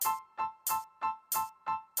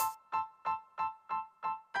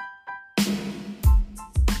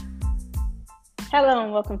Hello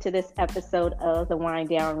and welcome to this episode of the Wind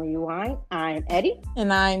Down ReWine. I'm Eddie.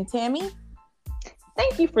 And I'm Tammy.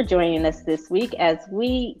 Thank you for joining us this week as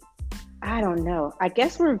I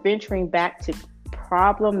guess we're venturing back to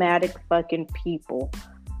problematic fucking people.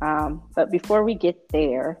 But before we get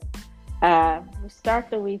there, we start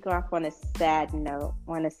the week off on a sad note.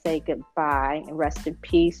 I want to say goodbye and rest in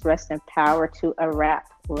peace, rest in power to a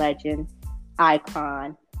rap legend,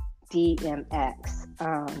 icon, DMX.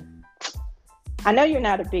 I know you're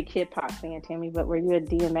not a big hip hop fan, Tammy, but were you a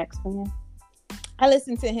DMX fan? I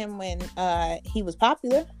listened to him when he was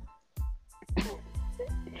popular.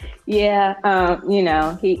 Yeah,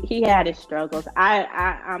 he had his struggles.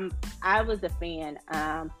 I was a fan.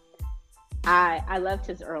 I loved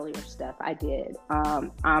his earlier stuff. I did.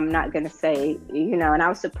 I'm not gonna say, and I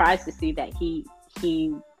was surprised to see that he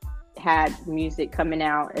had music coming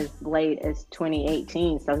out as late as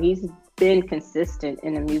 2018. So he's been consistent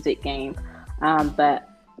in the music game. But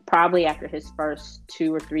probably after his first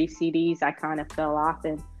 2 or 3 CDs, I kind of fell off.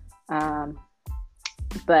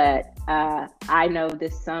 But I know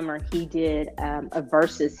this summer he did a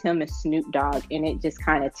versus him and Snoop Dogg, and it just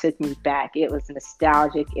kind of took me back. It was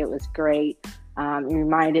nostalgic. It was great. It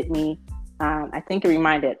reminded me. I think it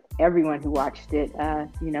reminded everyone who watched it.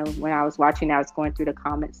 When I was watching, I was going through the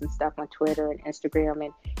comments and stuff on Twitter and Instagram,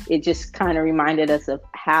 and it just kind of reminded us of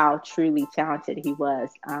how truly talented he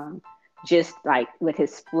was. Just like with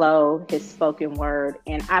his flow, his spoken word.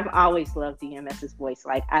 And I've always loved DMS's voice.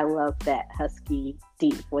 Like, I love that husky,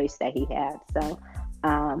 deep voice that he had. So,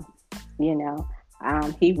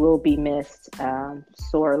 he will be missed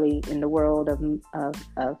sorely in the world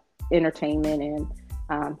of entertainment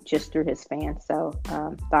and just through his fans. So,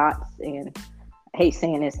 thoughts, and I hate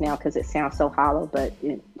saying this now because it sounds so hollow, but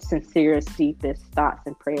sincerest, deepest thoughts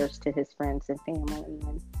and prayers to his friends and family.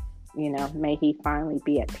 And may he finally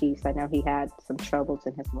be at peace. I know he had some troubles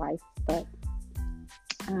in his life, but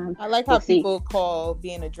I like how people call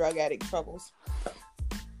being a drug addict troubles.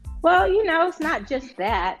 Well, it's not just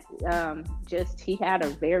that. Just he had a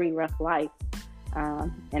very rough life,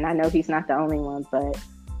 and I know he's not the only one. But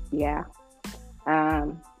yeah,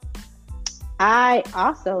 I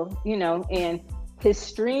also, and his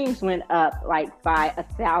streams went up like by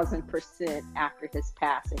 1,000% after his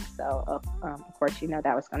passing. So, of course,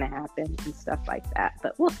 that was going to happen and stuff like that.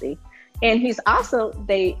 But we'll see. And he's also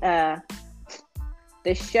the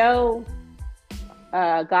show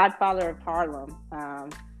Godfather of Harlem.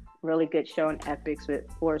 Really good show on Epix with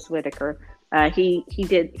Forrest Whitaker.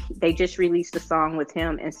 They just released a song with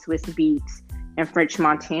him and Swiss Beats and French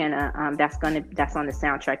Montana. That's on the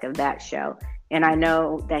soundtrack of that show. And I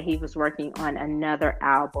know that he was working on another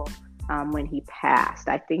album when he passed.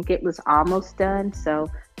 I think it was almost done. So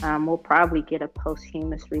we'll probably get a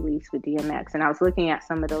posthumous release with DMX. And I was looking at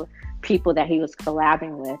some of the people that he was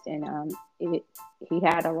collabing with, and he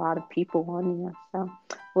had a lot of people on there. So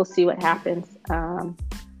we'll see what happens.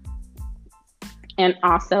 And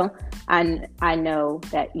also, I know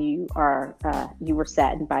that you were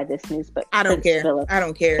saddened by this news, but I don't care. I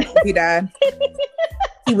don't care. He died.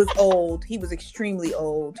 He was old. He was extremely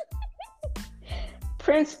old.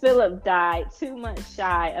 Prince Philip died 2 months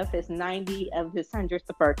shy of his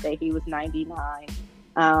 100th birthday. He was 99.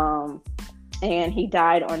 And he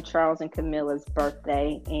died on Charles and Camilla's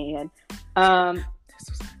birthday. And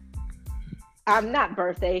not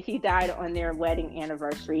birthday. He died on their wedding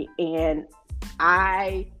anniversary. And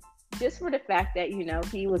just for the fact that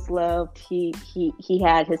he was loved, he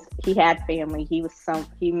had family.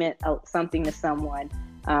 He meant something to someone.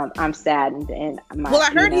 I'm saddened, and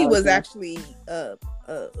I heard he was actually a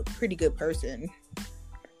pretty good person.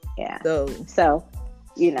 Yeah. So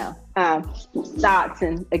thoughts,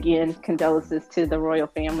 and again, condolences to the royal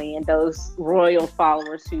family and those royal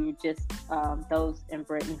followers who just those in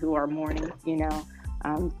Britain who are mourning,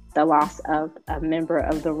 the loss of a member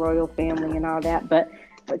of the royal family and all that. But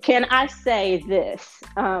can I say this?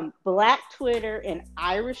 Black Twitter and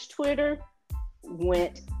Irish Twitter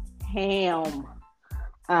went ham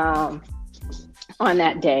on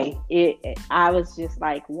that day. I was just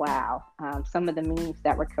like, wow. Some of the memes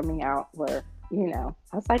that were coming out were, I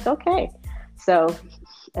was like, okay. So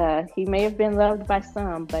he may have been loved by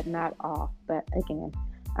some, but not all. But again,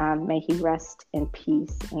 may he rest in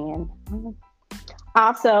peace. And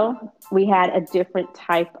also, we had a different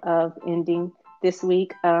type of ending this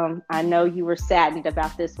week. I know you were saddened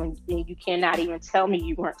about this one. You cannot even tell me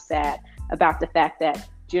you weren't sad about the fact that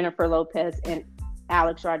Jennifer Lopez and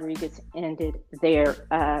Alex Rodriguez ended their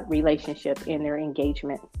relationship and their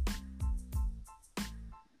engagement.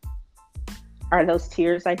 Are those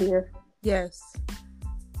tears I hear? Yes.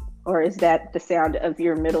 Or is that the sound of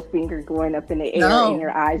your middle finger going up in the air and No,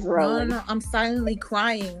 your eyes no, rolling? no. I'm silently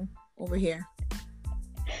crying over here.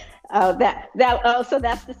 Oh, so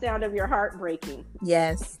that's the sound of your heart breaking.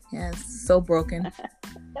 Yes, yes. So broken.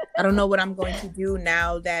 I don't know what I'm going to do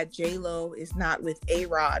now that J-Lo is not with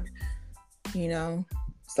A-Rod. You know,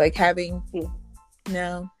 it's like having, Yeah.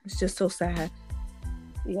 no, it's just so sad.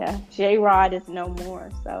 Yeah, J Rod is no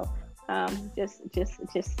more. So, So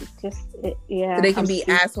yeah. they can be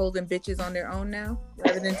assholes and bitches on their own now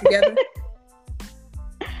rather than together.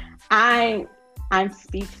 I'm I'm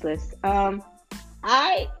speechless. I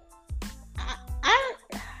I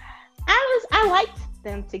I I liked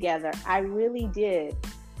them together. I really did.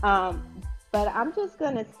 Um, but I'm just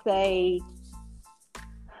gonna say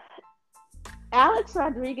Alex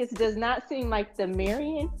Rodriguez does not seem like the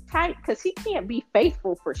Marion type because he can't be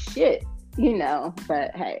faithful for shit, you know.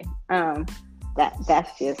 But hey,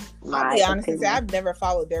 that's just I'll my be honest and say opinion. I've never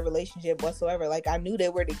followed their relationship whatsoever. Like I knew they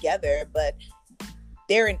were together, but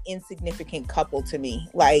they're an insignificant couple to me.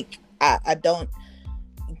 Like I don't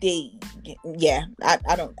they yeah,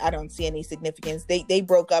 I don't see any significance. They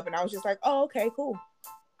broke up and I was just like, oh okay, cool.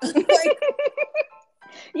 Like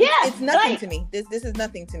Yeah, it's nothing like to me. This is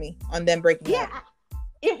nothing to me on them breaking yeah, up.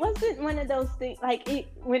 it wasn't one of those things like it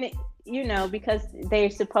when it because they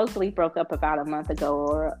supposedly broke up about a month ago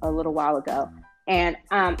or a little while ago. And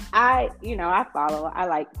I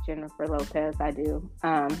like Jennifer Lopez, I do.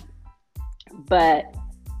 But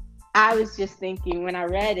I was just thinking when I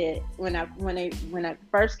read it, when it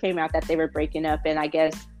first came out that they were breaking up, and I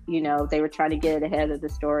guess, they were trying to get it ahead of the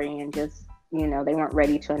story and just, they weren't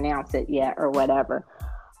ready to announce it yet or whatever.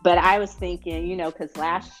 But I was thinking, because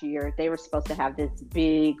last year they were supposed to have this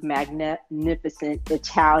big, magnificent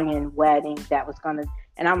Italian wedding that was going to,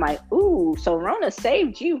 and I'm like, ooh, so Rona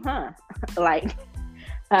saved you, huh? Like,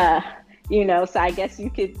 so I guess you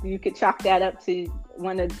could chalk that up to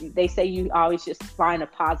they say you always just find a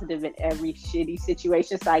positive in every shitty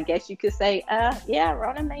situation. So I guess you could say, yeah,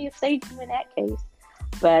 Rona may have saved you in that case.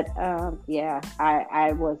 But yeah,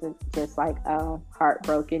 I wasn't just like, oh,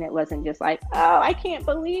 heartbroken. It wasn't just like, oh, I can't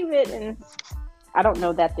believe it. And I don't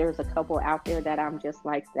know that there's a couple out there that I'm just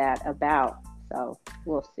like that about. So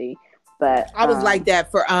we'll see. But I was like that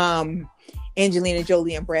for Angelina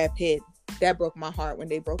Jolie and Brad Pitt. That broke my heart when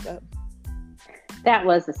they broke up. That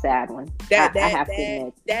was a sad one. I have to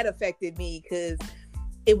admit. That affected me because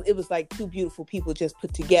it was like two beautiful people just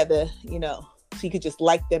put together, so you could just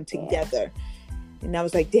like them together. Yeah. And I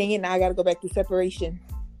was like, dang it, now I got to go back to separation.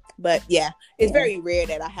 But yeah, it's very rare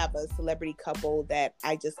that I have a celebrity couple that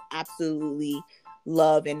I just absolutely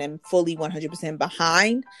love and am fully 100%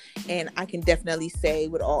 behind. And I can definitely say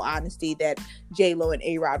with all honesty that J-Lo and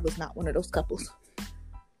A-Rod was not one of those couples.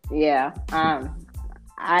 Yeah.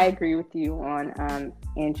 I agree with you on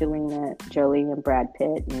Angelina Jolie and Brad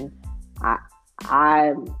Pitt. And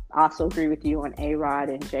I also agree with you on A-Rod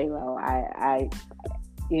and J-Lo. I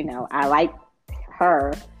like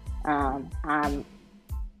her. I'm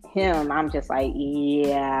just like,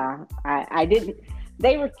 yeah, I didn't,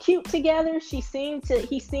 they were cute together. He seemed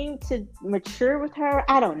to mature with her.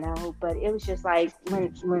 I don't know, but it was just like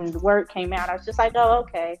when the word came out, I was just like, oh,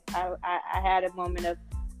 okay. I had a moment of,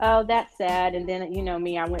 oh, that's sad. And then,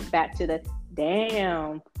 me, I went back to the,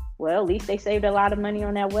 damn, well, at least they saved a lot of money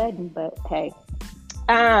on that wedding, but hey.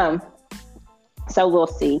 So we'll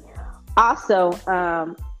see. Also,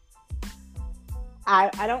 I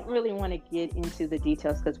don't really want to get into the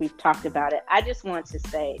details because we've talked about it. I just want to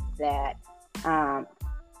say that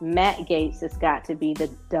Matt Gaetz has got to be the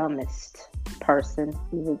dumbest person,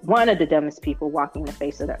 one of the dumbest people walking the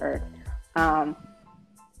face of the earth.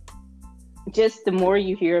 Just the more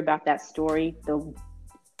you hear about that story,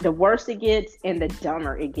 the worse it gets and the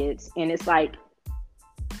dumber it gets. And it's like,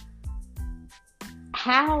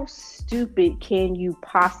 how stupid can you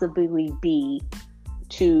possibly be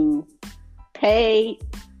to pay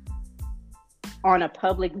on a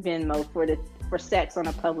public Venmo for sex on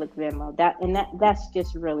a public Venmo? That's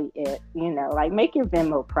just really it. Like, make your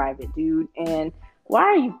Venmo private, dude. And why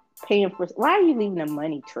are you leaving a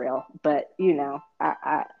money trail? But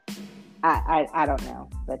I don't know,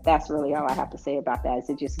 but that's really all I have to say about that. Is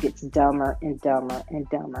it just gets dumber and dumber and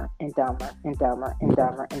dumber and dumber and dumber and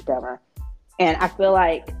dumber and dumber. And I feel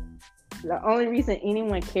like the only reason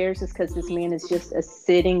anyone cares is because this man is just a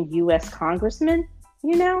sitting U.S. congressman,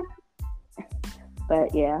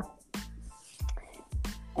 But yeah,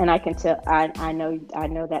 and I can tell. I know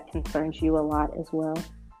that concerns you a lot as well.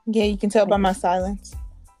 Yeah, you can tell by my silence.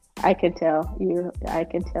 I can tell you're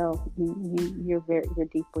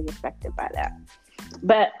deeply affected by that.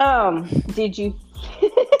 But did you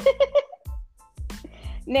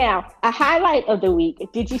Now, a highlight of the week.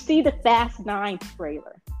 Did you see the Fast 9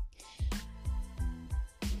 trailer?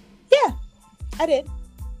 Yeah, I did.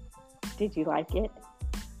 Did you like it?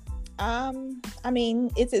 I mean,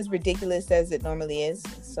 it's as ridiculous as it normally is.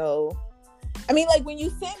 So, I mean, like when you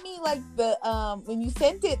sent me like the when you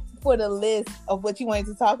sent it for the list of what you wanted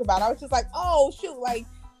to talk about, I was just like, oh shoot, like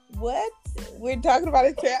what? We're talking about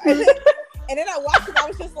a trailer, and then I watched it. I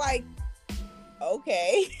was just like,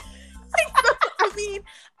 okay. I mean,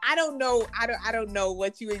 I don't know. I don't know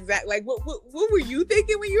what you like. What were you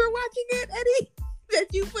thinking when you were watching it, Eddie?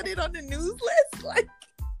 That you put it on the news list, like.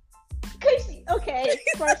 Okay,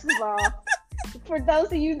 first of all, for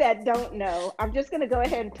those of you that don't know, I'm just going to go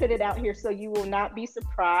ahead and put it out here so you will not be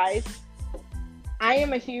surprised. I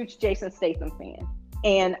am a huge Jason Statham fan,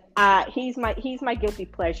 and he's my guilty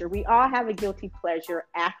pleasure. We all have a guilty pleasure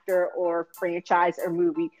actor or franchise or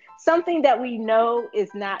movie, something that we know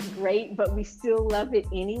is not great, but we still love it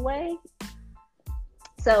anyway.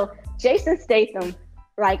 So Jason Statham,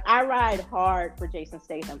 like I ride hard for Jason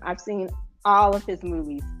Statham. I've seen all of his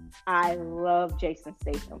movies. I love Jason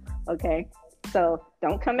Statham. Okay, so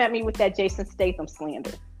don't come at me with that Jason Statham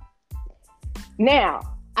slander. Now,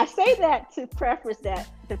 I say that to preface that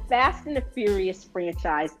the Fast and the Furious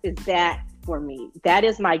franchise is that for me. That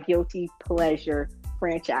is my guilty pleasure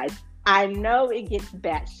franchise. I know it gets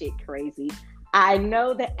batshit crazy. I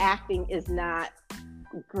know the acting is not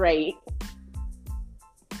great.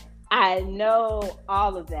 I know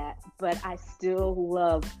all of that, but I still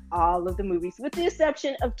love all of the movies, with the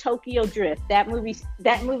exception of Tokyo Drift. That movie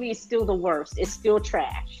is still the worst. It's still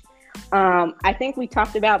trash. I think we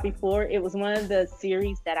talked about before. It was one of the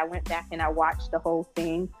series that I went back and I watched the whole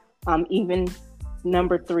thing, even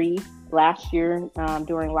number 3 last year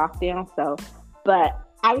during lockdown. So, but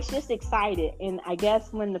I was just excited, and I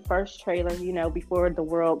guess when the first trailer, before the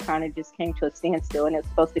world kind of just came to a standstill, and it's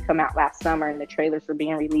supposed to come out last summer, and the trailers were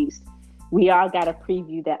being released, we all got a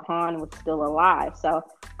preview that Han was still alive. So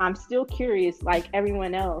I'm still curious, like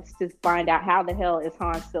everyone else, to find out how the hell is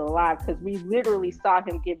Han still alive, because we literally saw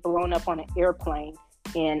him get blown up on an airplane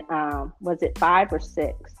in, was it 5 or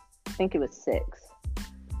 6? I think it was 6.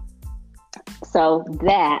 So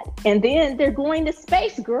that, and then they're going to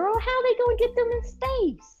space, girl. How are they going to get them in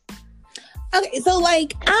space? Okay, so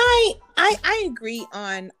like I agree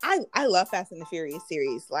on. I love Fast and the Furious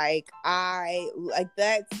series. Like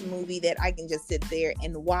that's a movie that I can just sit there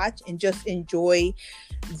and watch and just enjoy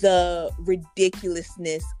the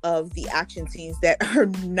ridiculousness of the action scenes that are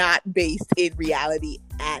not based in reality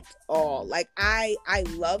at all. Like I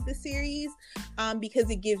love the series because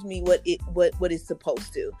it gives me what it's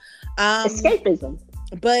supposed to. Escapism.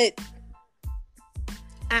 But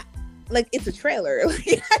it's a trailer.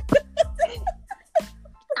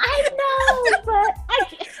 I know, but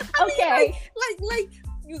okay.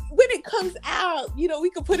 When it comes out, we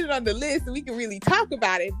can put it on the list and we can really talk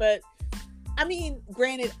about it. But I mean,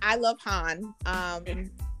 granted, I love Han. Han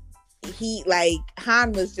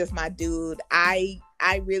was just my dude. I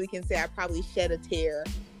really can say I probably shed a tear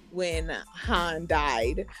when Han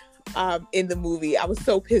died in the movie. I was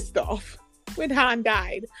so pissed off when Han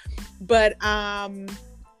died. But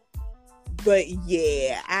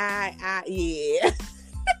yeah, yeah.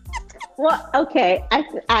 Well, okay.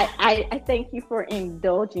 I thank you for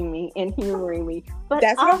indulging me and humoring me. But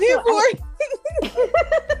that's what I'm here for.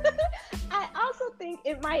 I also think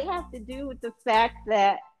it might have to do with the fact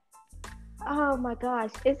that, oh my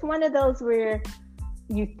gosh, it's one of those where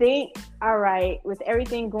you think, all right, with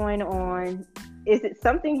everything going on, is it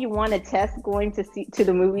something you want to test going to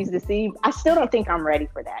the movies to see? I still don't think I'm ready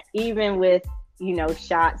for that, even with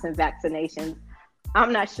shots and vaccinations.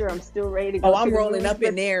 I'm not sure I'm still ready to go. Oh, I'm rolling up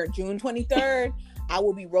in there June 23rd. I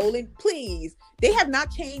will be rolling. Please. They have not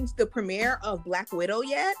changed the premiere of Black Widow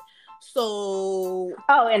yet. So.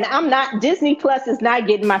 Oh, and I'm not. Disney Plus is not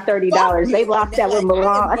getting my $30. They lost that with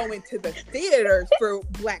Mulan. I'm going to the theaters for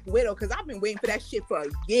Black Widow because I've been waiting for that shit for a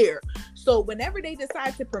year. So whenever they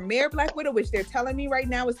decide to premiere Black Widow, which they're telling me right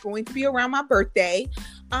now is going to be around my birthday,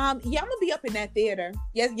 I'm gonna be up in that theater.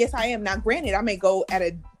 Yes, I am. Now, granted, I may go at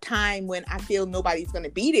a time when I feel nobody's gonna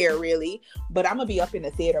be there really, but I'm gonna be up in the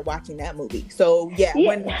theater watching that movie. So yeah.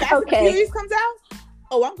 When Fast and Furious comes out,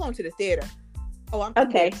 I'm going to the theater. Oh, I'm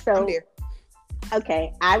okay. There. So I'm there.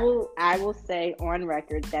 Okay, I will say on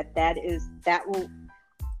record I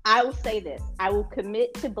will say this. I will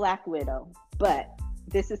commit to Black Widow, but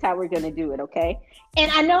this is how we're going to do it, okay?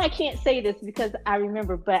 And I know I can't say this because I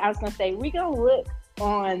remember, but I was going to say we're going to look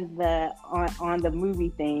on the movie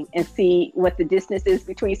thing and see what the distance is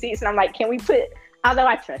between seats. And I'm like, can we put Although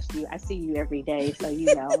I trust you, I see you every day, so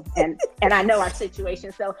you know, and I know our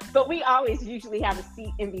situation. So, but we always usually have a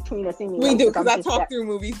seat in between us anyway. We do, because I talk through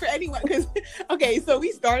movies for anyone. Because okay, so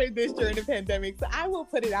we started this during the pandemic, so I will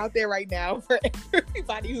put it out there right now for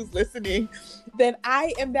everybody who's listening that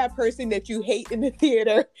I am that person that you hate in the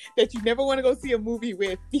theater, that you never want to go see a movie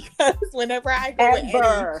with, because whenever I go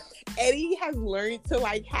with Eddie has learned to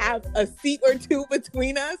like have a seat or two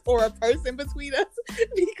between us, or a person between us,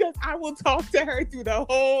 because I will talk to her through the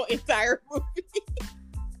whole entire movie.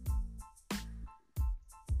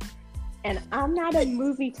 And I'm not a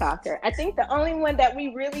movie talker. I think the only one that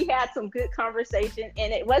we really had some good conversation,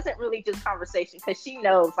 and it wasn't really just conversation, because she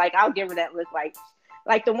knows, like, I'll give her that look,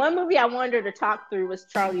 like the one movie I wanted her to talk through was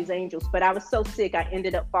Charlie's Angels, but I was so sick I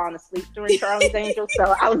ended up falling asleep during Charlie's Angels,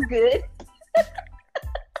 so I was good.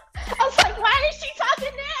 I was like, why is she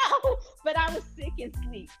talking now? But I was sick and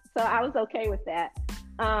sleep, so I was okay with that.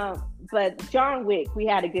 But John Wick, we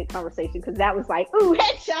had a good conversation, because that was like, ooh,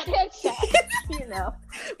 headshot, you know.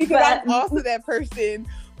 Because I'm also that person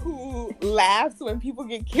who laughs when people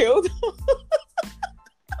get killed.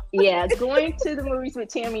 Yeah, going to the movies with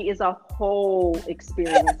Tammy is a whole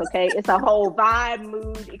experience, okay? It's a whole vibe,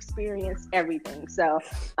 mood, experience, everything. So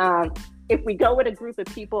if we go with a group of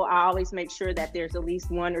people, I always make sure that there's at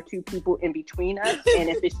least one or two people in between us. And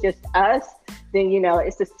if it's just us, then, you know,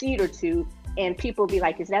 it's a seat or two. And people be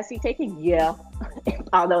like, is that seat taken? Yeah.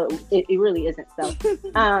 Although it really isn't. So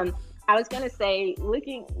I was going to say,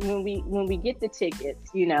 looking, when we get the tickets,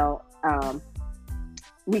 you know,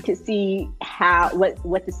 we could see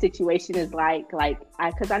what the situation is like,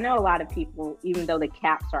 because I know a lot of people, even though the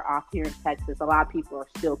caps are off here in Texas, a lot of people are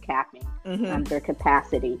still capping their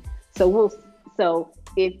capacity. So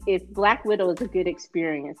if Black Widow is a good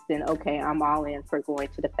experience, then okay, I'm all in for going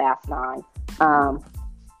to the Fast 9.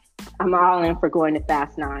 I'm all in for going to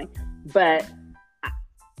Fast 9. But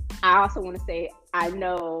I also want to say, I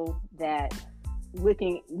know that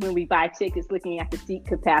when we buy tickets, looking at the seat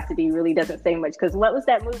capacity really doesn't say much, because what was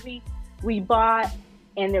that movie we bought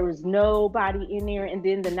and there was nobody in there, and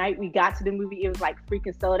then the night we got to the movie it was like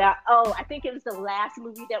freaking sold out. Oh, I think it was the last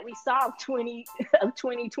movie that we saw of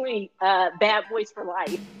 2020, Bad Boys for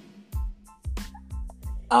Life.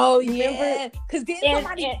 Oh, yeah, because then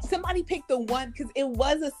somebody picked the one, because it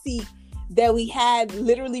was a seat that we had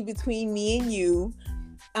literally between me and you.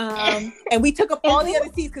 And we took up all the other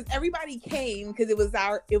seats, because everybody came, because it was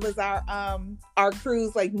our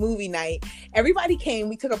cruise like movie night. Everybody came.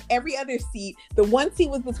 We took up every other seat. The one seat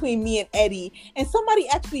was between me and Eddie, and somebody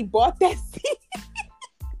actually bought that seat.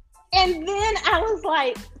 And then I was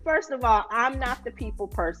like, first of all, I'm not the people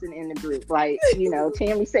person in the group. Like, you know,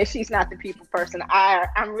 Tammy says she's not the people person.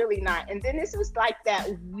 I'm really not. And then this was like that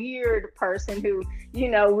weird person who, you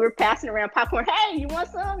know, we're passing around popcorn. Hey, you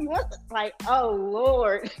want some? You want some? Like, oh,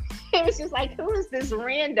 Lord. It was just like, who is this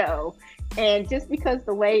rando? And just because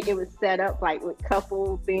the way it was set up, like with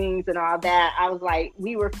couple things and all that, I was like,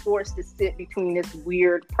 we were forced to sit between this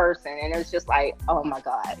weird person. And it was just like, oh, my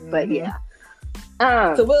God. Mm-hmm. But yeah.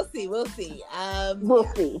 So we'll see. We'll see.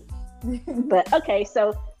 But okay,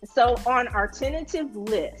 so on our tentative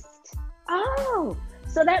list. Oh,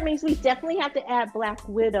 so that means we definitely have to add Black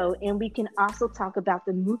Widow, and we can also talk about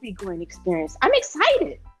the movie going experience. I'm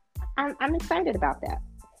excited. I'm excited about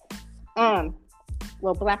that.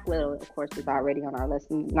 Well, Black Widow, of course, is already on our list.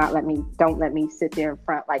 Don't let me sit there in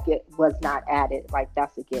front like it was not added. Like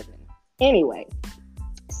that's a given. Anyway.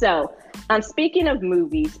 So, speaking of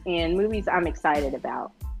movies and movies I'm excited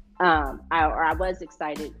about, I was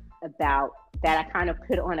excited about that I kind of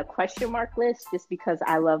put on a question mark list just because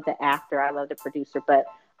I love the actor, I love the producer, but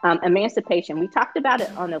Emancipation, we talked about it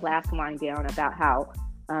on the last Line Down about how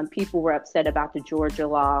people were upset about the Georgia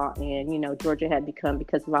law, and, you know, Georgia had become,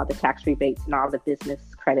 because of all the tax rebates and all the business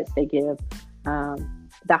credits they give,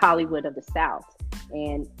 the Hollywood of the South.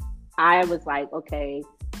 And I was like, okay,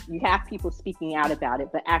 you have people speaking out about it,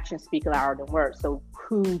 but actions speak louder than words. So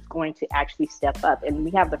who's going to actually step up? And we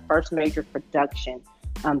have the first major production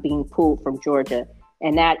being pulled from Georgia,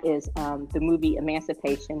 and that is the movie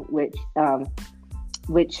Emancipation,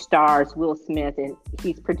 which stars Will Smith, and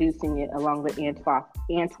he's producing it along with Antoine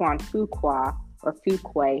Fuqua,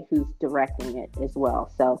 who's directing it as well.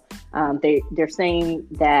 So they're saying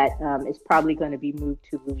that it's probably going to be moved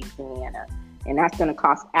to Louisiana. And that's going to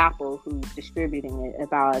cost Apple, who's distributing it,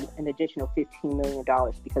 about an additional $15 million,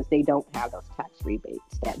 because they don't have those tax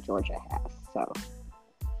rebates that Georgia has. So,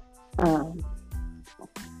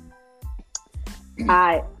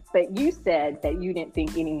 but you said that you didn't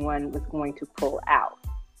think anyone was going to pull out.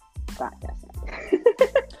 God, that's not.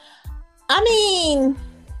 I mean,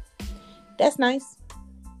 that's nice.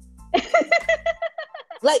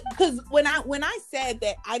 Like, because when I said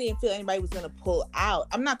that I didn't feel anybody was going to pull out,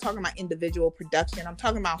 I'm not talking about individual production. I'm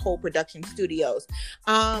talking about whole production studios.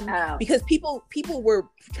 Because people were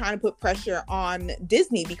trying to put pressure on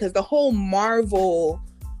Disney because the whole Marvel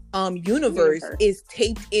universe is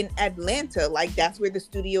taped in Atlanta. Like, that's where the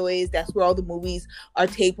studio is. That's where all the movies are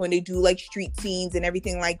taped when they do like street scenes and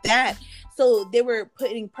everything like that. So they were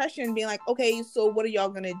putting pressure and being like, okay, so what are y'all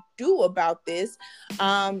gonna do about this?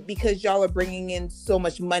 Because y'all are bringing in so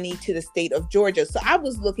much money to the state of Georgia. So I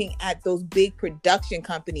was looking at those big production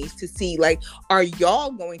companies to see, like, are y'all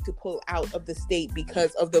going to pull out of the state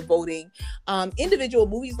because of the voting? Individual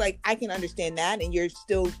movies, like, I can understand that, and you're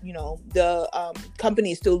still, you know, the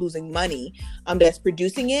company is still losing money that's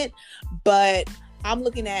producing it. But I'm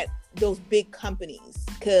looking at those big companies,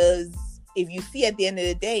 because if you see at the end of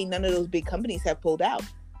the day, none of those big companies have pulled out.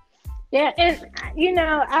 Yeah, and you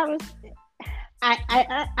know, I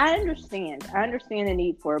understand. I understand the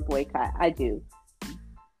need for a boycott. I do.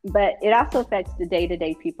 But it also affects the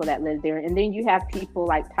day-to-day people that live there. And then you have people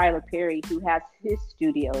like Tyler Perry, who has his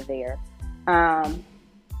studio there.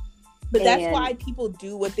 But that's why people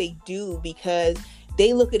do what they do, because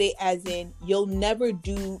they look at it as in, you'll never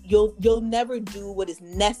do what is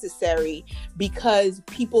necessary, because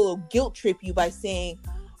people will guilt trip you by saying,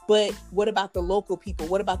 but what about the local people?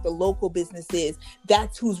 What about the local businesses?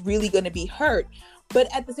 That's who's really going to be hurt. But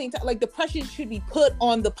at the same time, like, the pressure should be put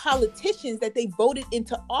on the politicians that they voted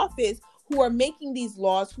into office, who are making these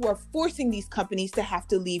laws, who are forcing these companies to have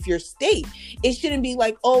to leave your state. It shouldn't be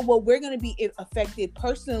like, oh, well, we're going to be affected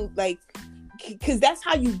personally, like, because that's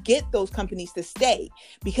how you get those companies to stay.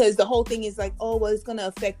 Because the whole thing is like, oh, well, it's going to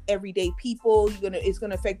affect everyday people. It's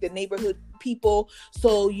going to affect the neighborhood people.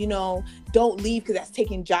 So, you know, don't leave because that's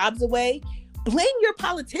taking jobs away. Blame your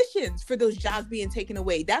politicians for those jobs being taken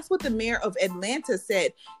away. That's what the mayor of Atlanta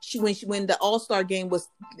said when the All-Star game was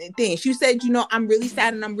thing. She said, you know, I'm really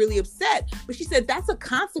sad and I'm really upset. But she said that's a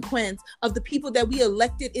consequence of the people that we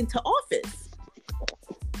elected into office.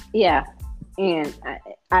 Yeah. And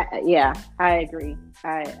I agree.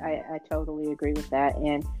 I totally agree with that.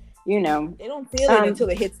 And, you know, they don't feel it until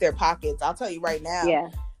it hits their pockets. I'll tell you right now. Yeah.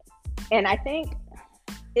 And I think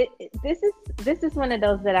this is one of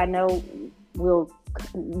those that I know we'll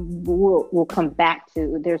come back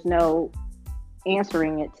to. There's no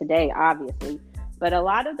answering it today, obviously, but a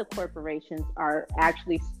lot of the corporations are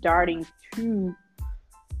actually starting to,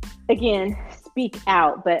 again, speak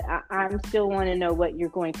out. But I'm still want to know what you're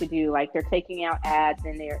going to do. Like, they're taking out ads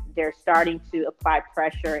and they're starting to apply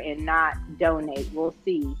pressure and not donate. We'll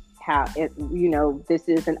see how it, you know, this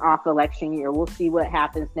is an off election year. We'll see what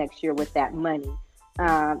happens next year with that money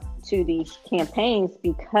to these campaigns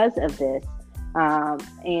because of this.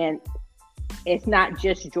 And it's not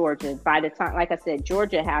just Georgia. By the time, like I said,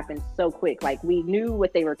 Georgia happened so quick. Like, we knew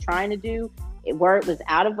what they were trying to do. Word was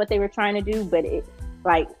out of what they were trying to do, but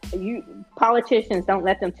politicians, don't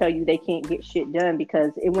let them tell you they can't get shit done,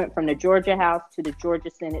 because it went from the Georgia House to the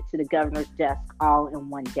Georgia Senate to the governor's desk all in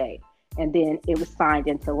one day. And then it was signed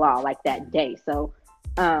into law like that day. So,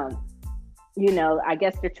 you know, I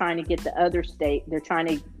guess they're trying to get the other state. They're trying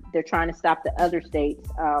to stop the other states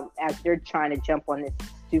as they're trying to jump on this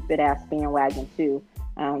stupid ass bandwagon too.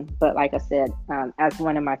 But like I said, as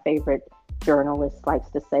one of my favorite journalists likes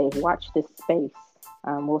to say, watch this space.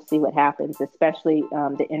 We'll see what happens, especially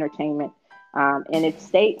the entertainment. And if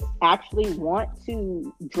states actually want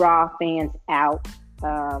to draw fans out,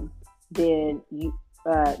 then you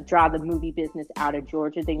draw the movie business out of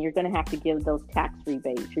Georgia, then you're going to have to give those tax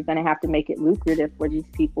rebates. You're going to have to make it lucrative for these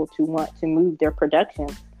people to want to move their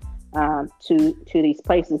productions to these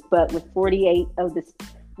places. But with 38 of the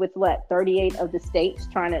 38 of the states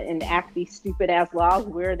trying to enact these stupid ass laws,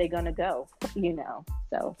 where are they going to go? You know,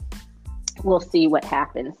 so we'll see what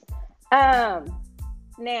happens.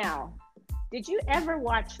 Now, did you ever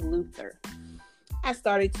watch Luther? I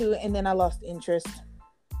started to, and then I lost interest.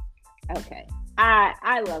 Okay.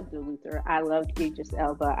 I loved Luther. I loved Idris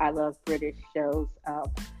Elba. I love British shows.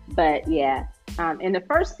 But yeah, and the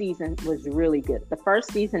first season was really good. The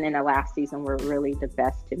first season and the last season were really the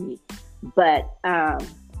best to me. But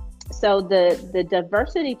so the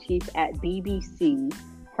diversity chief at BBC,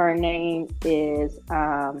 her name is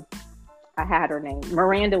I had her name,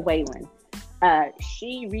 Miranda Whalen.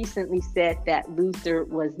 She recently said that Luther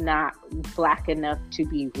was not black enough to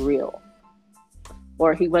be real,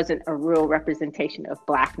 or he wasn't a real representation of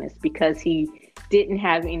blackness, because he didn't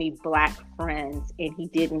have any black friends and he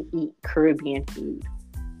didn't eat Caribbean food.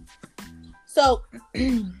 So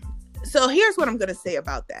here's what I'm going to say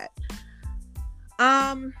about that.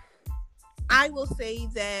 I will say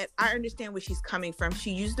that I understand where she's coming from.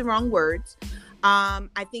 She used the wrong words.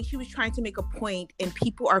 I think she was trying to make a point, and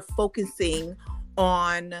people are focusing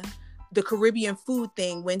on the Caribbean food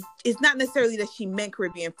thing when it's not necessarily that she meant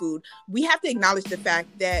Caribbean food. We have to acknowledge the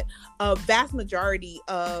fact that a vast majority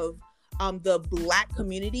of the Black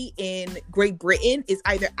community in Great Britain is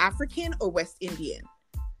either African or West Indian.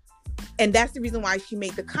 And that's the reason why she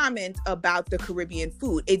made the comment about the Caribbean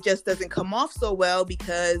food. It just doesn't come off so well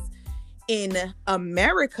because in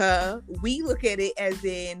America, we look at it as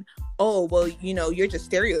in, oh, well, you know, you're just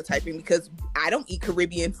stereotyping because I don't eat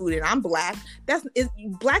Caribbean food and I'm Black.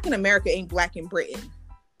 Black in America ain't Black in Britain.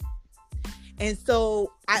 And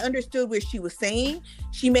so I understood what she was saying.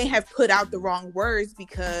 She may have put out the wrong words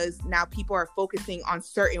because now people are focusing on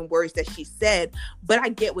certain words that she said, but I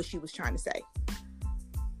get what she was trying to say.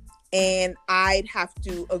 And I'd have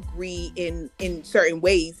to agree in certain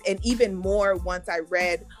ways. And even more once I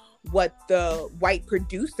read what the white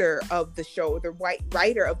producer of the show, the white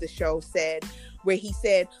writer of the show said, where he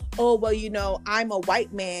said, oh, well, you know, I'm a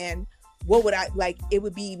white man. What would I like? It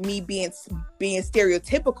would be me being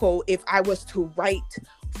stereotypical if I was to write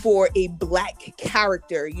for a Black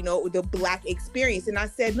character, you know, the Black experience. And I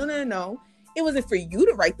said, no. It wasn't for you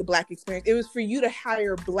to write the Black experience. It was for you to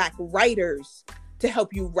hire Black writers to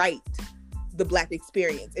help you write the Black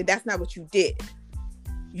experience. And that's not what you did.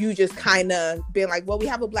 You just kind of been like, well, we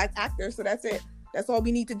have a Black actor, so that's it. That's all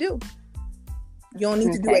we need to do. You don't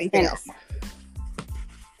need to do anything else.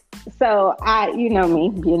 So you know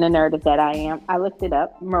me, being a nerd that I am, I looked it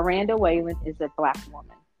up. Miranda Whalen is a Black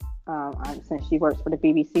woman. Since she works for the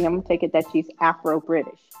BBC, I'm going to take it that she's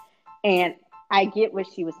Afro-British. And I get what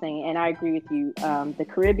she was saying, and I agree with you. The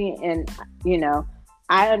Caribbean, and, you know,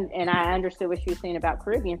 I understood what she was saying about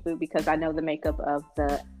Caribbean food because I know the makeup of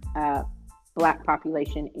the Black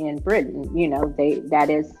population in Britain. You know, that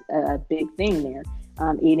is a big thing there,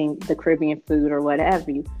 eating the Caribbean food or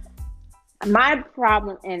whatever you. My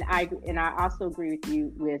problem, and I also agree with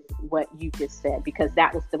you with what you just said, because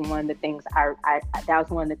that was one of the things I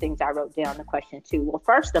wrote down the question too. Well,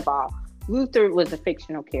 first of all, Luther was a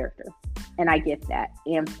fictional character, and I get that.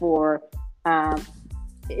 And for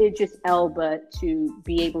Idris Elba to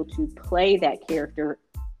be able to play that character,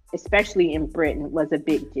 especially in Britain, was a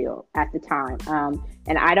big deal at the time.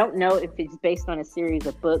 And I don't know if it's based on a series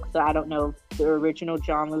of books, so I don't know if the original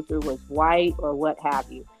John Luther was white or what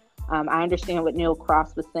have you. I understand what Neil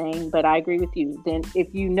Cross was saying, but I agree with you. Then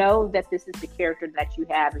if you know that this is the character that you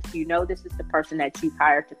have, if you know this is the person that you've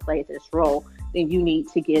hired to play this role, then you need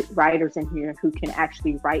to get writers in here who can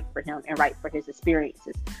actually write for him and write for his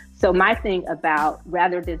experiences. So my thing about,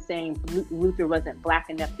 rather than saying Luther wasn't Black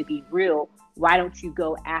enough to be real, why don't you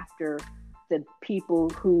go after the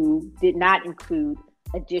people who did not include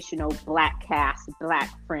additional Black cast, Black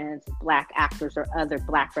friends, Black actors, or other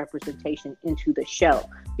Black representation into the show?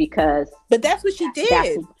 But that's what she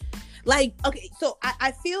did. Like, okay, so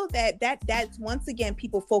I feel that's once again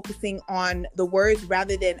people focusing on the words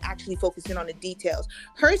rather than actually focusing on the details.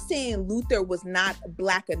 Her saying Luther was not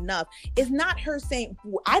Black enough is not her saying.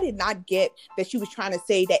 I did not get that she was trying to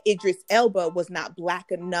say that Idris Elba was not Black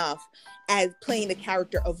enough as playing the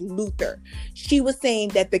character of Luther. She was saying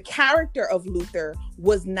that the character of Luther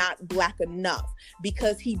was not Black enough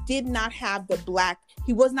because he did not have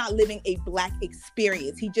he was not living a Black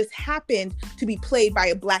experience. He just happened to be played by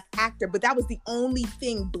a Black actor, but that was the only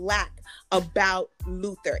thing Black about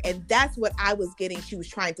Luther. And that's what I was getting she was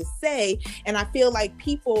trying to say. And I feel like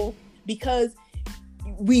people, because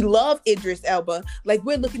we love Idris Elba, like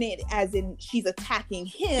we're looking at it as in she's attacking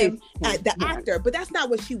him, the actor, but that's not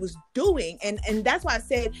what she was doing. And that's why I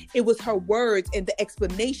said it was her words and the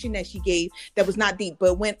explanation that she gave that was not deep.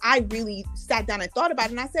 But when I really sat down and thought about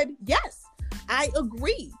it, and I said, yes, I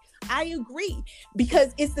agree,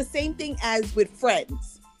 because it's the same thing as with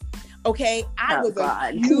Friends. Okay, I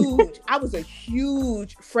was a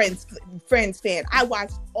huge Friends fan. I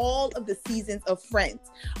watched all of the seasons of Friends.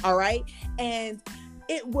 All right, and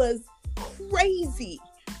it was crazy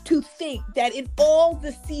to think that in all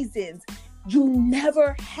the seasons, you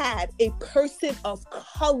never had a person of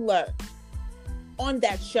color on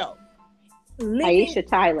that show. Aisha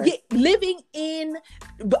Tyler.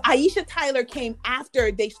 Aisha Tyler came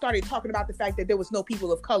after they started talking about the fact that there was no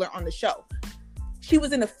people of color on the show. She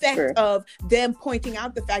was an effect of them pointing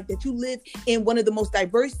out the fact that you live in one of the most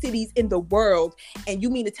diverse cities in the world, and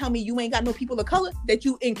you mean to tell me you ain't got no people of color that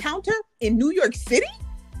you encounter in New York City?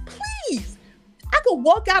 Please. I could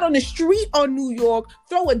walk out on the street on New York,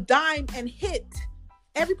 throw a dime, and hit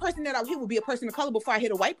every person that I hit would be a person of color before I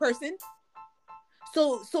hit a white person.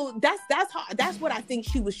 So that's what I think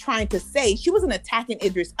she was trying to say. She wasn't attacking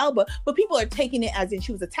Idris Elba, but people are taking it as in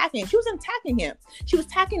she was attacking him. She wasn't attacking him. She was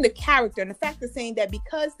attacking the character and the fact of saying that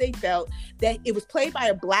because they felt that it was played by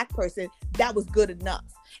a Black person, that was good enough.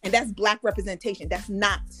 And that's Black representation. That's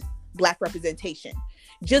not Black representation.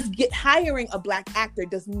 Just hiring a Black actor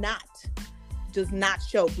does not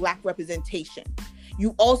show Black representation.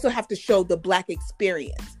 You also have to show the Black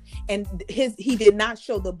experience. And he did not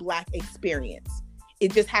show the Black experience.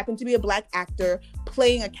 It just happened to be a Black actor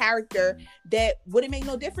playing a character that wouldn't make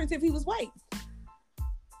no difference if he was white.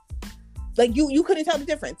 Like you couldn't tell the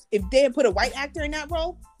difference. If they had put a white actor in that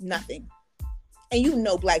role, nothing. And you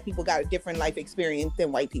know Black people got a different life experience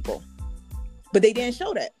than white people. But they didn't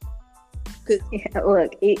show that. Yeah,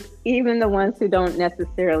 look, even the ones who don't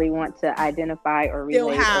necessarily want to identify or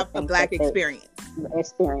relate, still have a Black experience.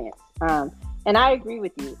 And I agree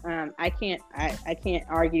with you. I can't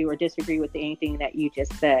argue or disagree with anything that you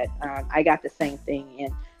just said. I got the same thing,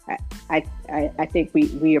 and I think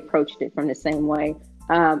we approached it from the same way.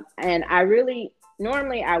 And I really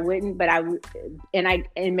normally I wouldn't, but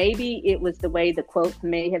and maybe it was the way the quotes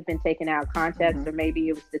may have been taken out of context, or maybe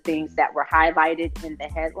it was the things that were highlighted in the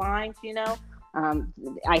headlines.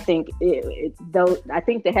 I think I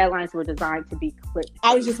think the headlines were designed to be clickbait.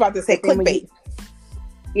 I was just about to say clickbait.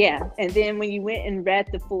 Yeah, and then when you went and read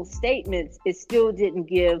the full statements, it still didn't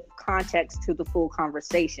give context to the full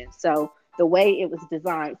conversation. So the way it was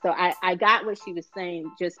designed. So I got what she was saying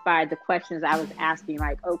just by the questions I was asking,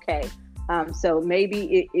 like, okay, so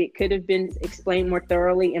maybe it could have been explained more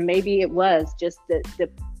thoroughly, and maybe it was just the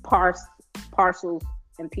parcels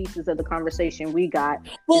and pieces of the conversation we got.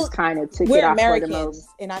 Well, just kind of took it off for the most.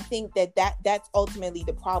 And I think that's ultimately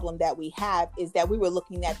the problem that we have, is that we were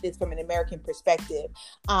looking at this from an American perspective.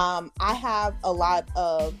 I have a lot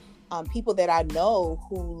of people that I know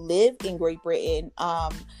who live in Great Britain,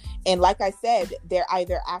 and like I said, they're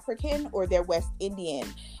either African or they're West Indian,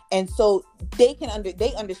 and so they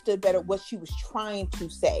understood better what she was trying to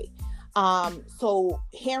say. So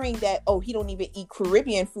hearing that, oh, he don't even eat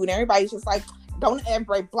Caribbean food, and everybody's just like, don't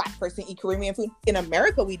every Black person eat Caribbean food? In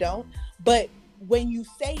America, we don't. But when you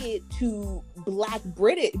say it to Black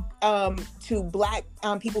British, to Black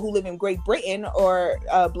people who live in Great Britain, or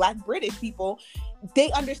Black British people,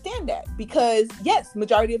 they understand that, because yes,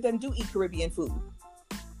 majority of them do eat Caribbean food.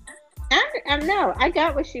 No, I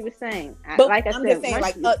got what she was saying. But like I'm just saying,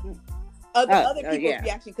 like other people's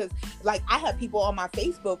reaction, because like I have people on my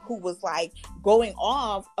Facebook who was like going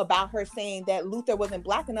off about her saying that Luther wasn't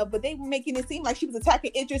Black enough, but they were making it seem like she was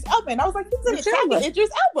attacking Idris Elba, and I was like, this is attacking Idris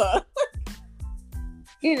Elba.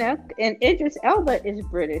 And Idris Elba is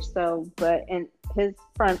British, and his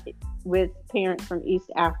with parents from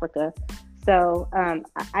East Africa, so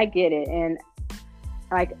I get it, and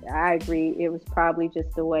I agree. It was probably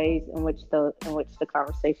just the ways in which the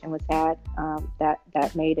conversation was had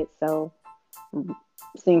that made it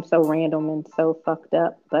seem so random and so fucked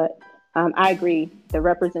up. But I agree. The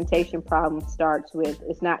representation problem starts with,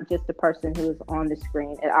 it's not just the person who is on the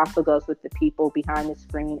screen. It also goes with the people behind the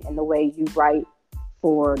screen and the way you write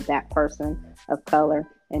for that person of color,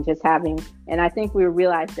 and just having. And I think we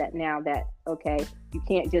realize that now, that okay, you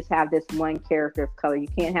can't just have this one character of color. You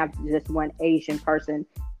can't have just one Asian person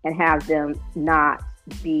and have them not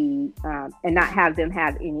be, and not have them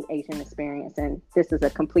have any Asian experience. And this is a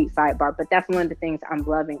complete sidebar, but that's one of the things I'm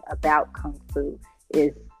loving about Kung Fu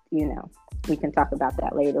is, we can talk about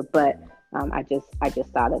that later, but I just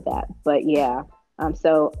thought of that. But yeah.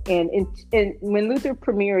 So, and when Luther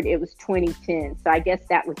premiered, it was 2010. So I guess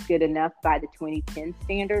that was good enough by the 2010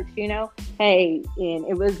 standards, Hey, and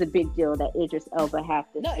it was a big deal that Idris Elba had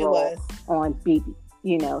this role on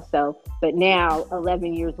BB, So, but now,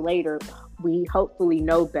 11 years later, we hopefully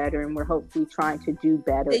know better, and we're hopefully trying to do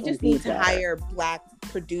better. They just need to hire Black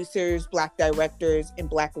producers, Black directors, and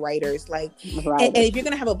Black writers. And if you're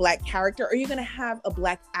going to have a Black character, or you're going to have a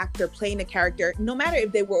Black actor playing a character, no matter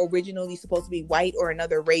if they were originally supposed to be white or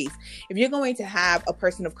another race, if you're going to have a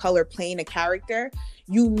person of color playing a character,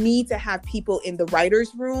 you need to have people in the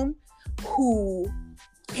writer's room who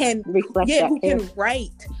can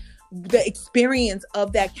write the experience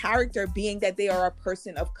of that character, being that they are a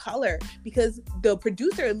person of color. Because the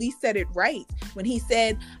producer at least said it right when he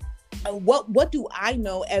said, what do I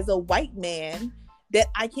know as a white man that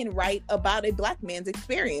I can write about a Black man's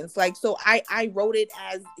experience? So I wrote it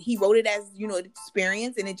as, he wrote it as, an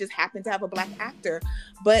experience, and it just happened to have a Black actor.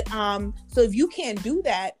 But so if you can't do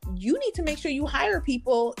that, you need to make sure you hire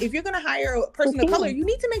people. If you're going to hire a person of color, you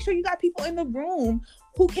need to make sure you got people in the room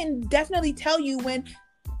who can definitely tell you when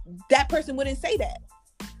that person wouldn't say that.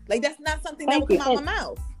 That's not something that would come out of my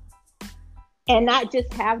mouth. And not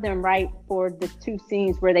just have them right for the two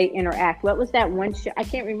scenes where they interact. What was that one show? I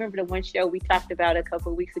can't remember the one show we talked about a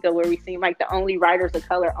couple of weeks ago where we seemed like the only writers of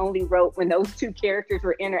color only wrote when those two characters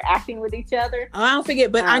were interacting with each other. I don't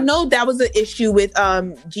forget, but I know that was an issue with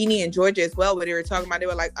Jeannie and Georgia as well, where they were talking about, they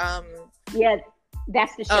were like, yeah,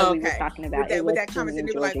 that's the show we were talking about. With that conversation,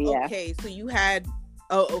 they were like, okay, so you had,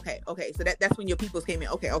 okay, so that's when your peoples came in.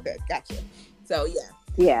 Okay, gotcha. So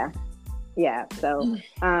yeah. So,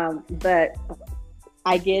 but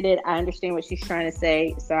I get it. I understand what she's trying to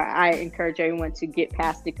say. So I encourage everyone to get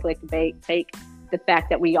past the clickbait. Take the fact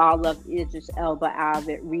that we all love Idris Elba out of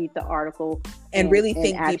it. Read the article and really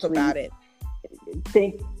think deep about it.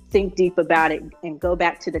 Think deep about it and go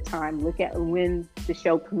back to the time. Look at when the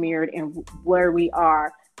show premiered and where we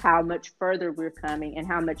are, how much further we're coming, and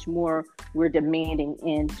how much more we're demanding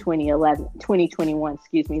in 2021,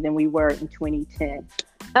 than we were in 2010.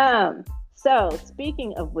 So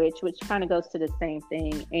speaking of which kind of goes to the same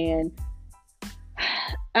thing, and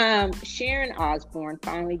Sharon Osbourne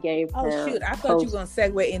finally gave her. Oh shoot! I thought you were gonna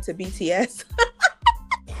segue into BTS.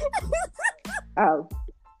 Oh,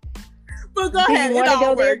 but go ahead. It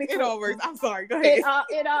all works. It all works. I'm sorry. Go ahead.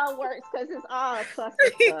 It all works because it's all a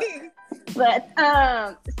cluster. But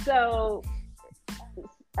so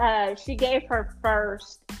she gave her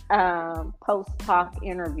first post-talk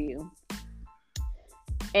interview.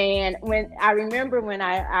 And when I remember when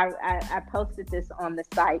I posted this on the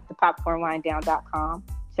site, thepopcornwinedown.com,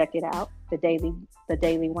 check it out, the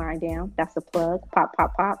daily wind down. That's a plug. Pop.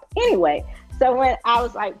 Anyway, so when I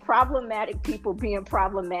was like, problematic people being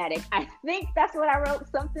problematic, I think that's what I wrote,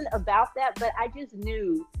 something about that. But I just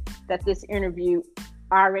knew that this interview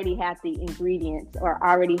already had the ingredients or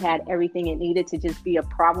already had everything it needed to just be a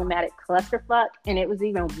problematic clusterfuck. And it was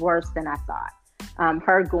even worse than I thought.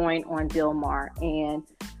 Her going on Bill Maher and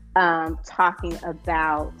talking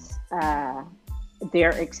about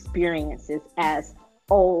their experiences as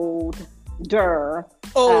old, 65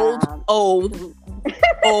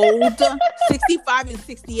 and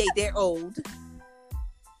 68, they're old.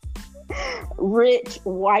 Rich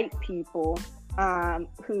white people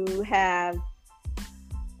who have,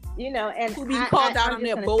 and who be called out on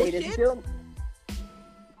their bullshit.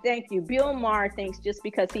 Thank you. Bill Maher thinks just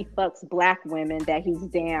because he fucks black women that he's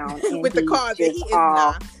down with the cause that he is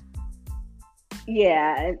not.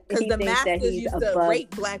 Yeah, because the masters used to rape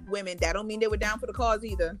black women. That don't mean they were down for the cause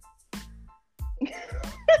either.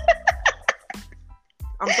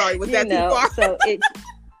 I'm sorry, was that too far? So it's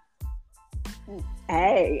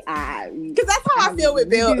because that's how I feel with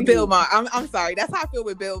Bill Maher. I'm sorry, that's how I feel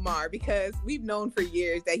with Bill Maher, because we've known for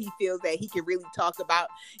years that he feels that he can really talk about,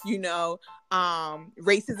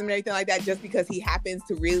 racism and everything like that just because he happens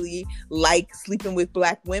to really like sleeping with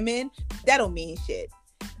black women. That don't mean shit.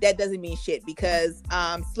 That doesn't mean shit, because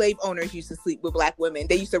slave owners used to sleep with black women.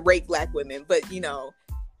 They used to rape black women, but you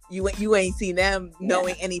ain't seen them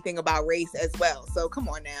knowing anything about race as well. So come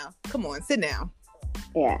on now. Come on, sit down.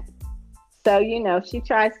 Yeah. So, she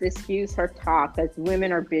tries to excuse her talk because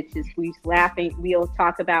women are bitches. We're laughing. We'll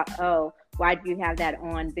talk about, oh, why do you have that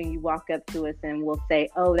on? Then you walk up to us and we'll say,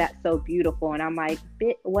 oh, that's so beautiful. And I'm like,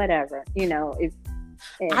 whatever. I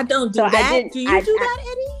don't do that. Do you do that,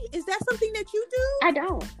 Eddie? Is that something that you do? I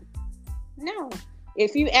don't. No.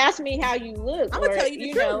 If you ask me how you look, I'm going to tell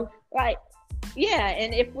you the truth. Yeah,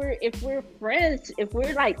 and if we're friends, if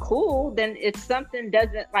we're like cool, then if something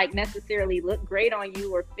doesn't like necessarily look great on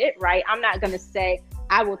you or fit right, I'm not gonna say.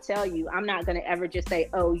 I will tell you. I'm not gonna ever just say,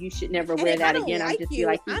 "Oh, you should never wear that again." I'm just be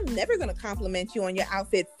like, I'm never gonna compliment you on your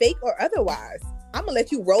outfit, fake or otherwise. I'm gonna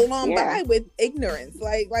let you roll on by with ignorance,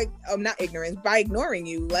 not ignorance, by ignoring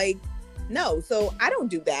you. No, so I don't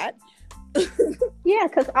do that. Yeah,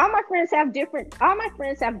 because all my friends have different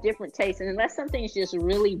tastes, and unless something is just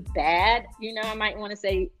really bad, I might want to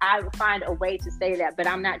say, I would find a way to say that, but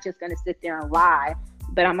I'm not just going to sit there and lie,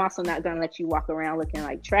 but I'm also not going to let you walk around looking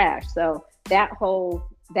like trash. So I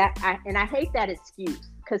hate that excuse,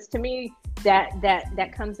 because to me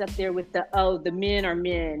that comes up there with the men are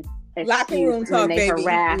men locker room talk, baby.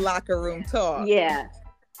 Locker room talk. Yeah.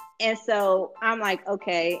 And so I'm like,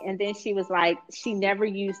 okay. And then she was like, she never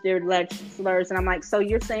used their alleged slurs. And I'm like, so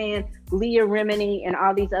you're saying Leah Remini and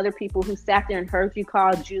all these other people who sat there and heard you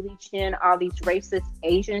call Julie Chen all these racist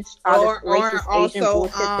Asians,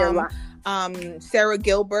 Sarah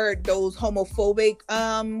Gilbert, those homophobic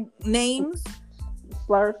names,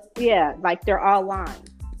 slurs? Yeah, like they're all lying.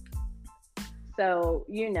 So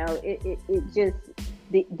it just.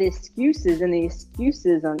 The excuses and the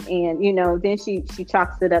excusism, and then she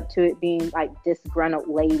chalks it up to it being like disgruntled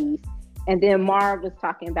ladies. And then Marv was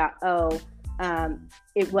talking about,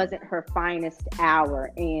 it wasn't her finest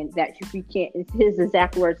hour, and that we can't, his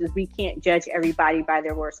exact words is, we can't judge everybody by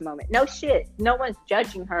their worst moment. No shit. No one's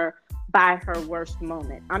judging her by her worst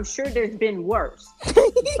moment. I'm sure there's been worse.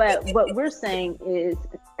 But what we're saying is,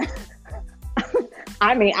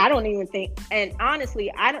 I mean, I don't even think, and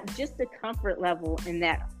honestly, I don't, just the comfort level in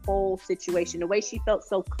that whole situation, the way she felt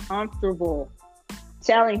so comfortable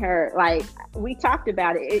telling her, like, we talked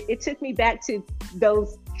about it. It took me back to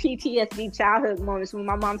those PTSD childhood moments when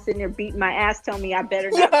my mom's sitting there beating my ass, telling me I better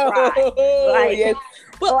not cry. Like, yes.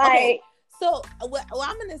 Well, like, okay. So what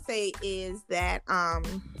I'm gonna say is that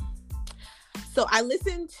so I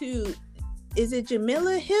listened to, is it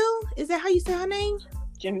Jamila Hill? Is that how you say her name?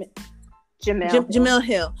 Jamil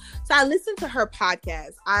Hill. So I listened to her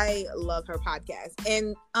podcast. I love her podcast.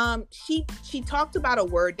 And she talked about a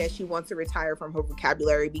word that she wants to retire from her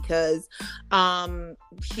vocabulary because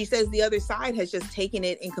she says the other side has just taken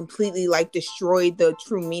it and completely like destroyed the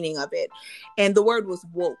true meaning of it. And the word was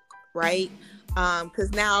woke, right?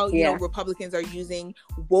 Because now you know Republicans are using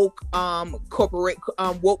woke corporate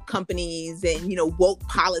woke companies and woke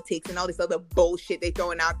politics and all this other bullshit they're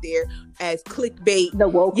throwing out there as clickbait. The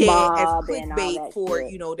woke mob as clickbait for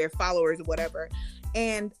shit. Their followers or whatever.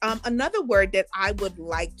 And another word that I would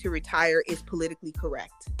like to retire is politically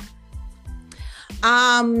correct.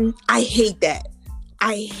 I hate that.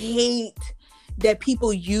 I hate that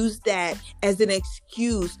people use that as an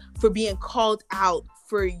excuse for being called out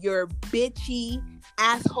for your bitchy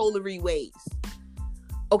assholery ways.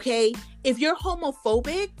 Okay? If you're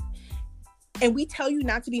homophobic and we tell you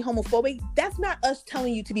not to be homophobic, that's not us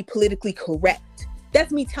telling you to be politically correct.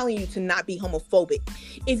 That's me telling you to not be homophobic.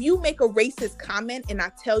 If you make a racist comment and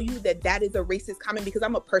I tell you that that is a racist comment because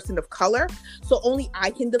I'm a person of color, so only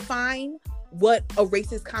I can define what a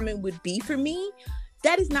racist comment would be for me,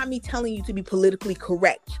 that is not me telling you to be politically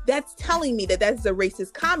correct. That's telling me that that's a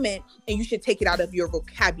racist comment and you should take it out of your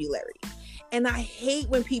vocabulary. And I hate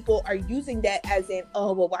when people are using that as in,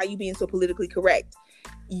 oh, well, why are you being so politically correct?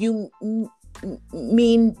 You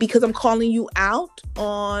mean because I'm calling you out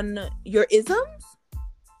on your isms?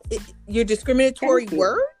 Your discriminatory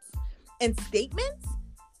words and statements?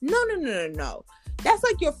 No. That's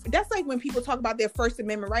like when people talk about their First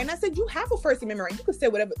Amendment right. And I said, you have a First Amendment right. You can say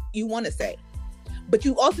whatever you want to say. But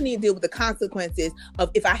you also need to deal with the consequences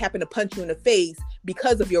of if I happen to punch you in the face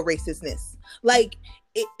because of your racistness. Like,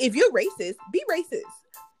 if you're racist, be racist.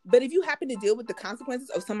 But if you happen to deal with the consequences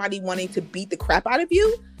of somebody wanting to beat the crap out of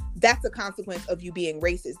you, that's a consequence of you being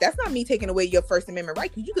racist. That's not me taking away your First Amendment right,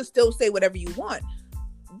 because you can still say whatever you want,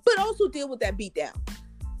 but also deal with that beat down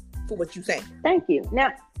for what you're saying. Thank you.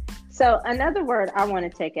 Now, so another word I want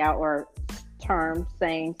to take out, or term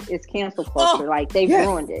saying, is cancel culture. Like, they've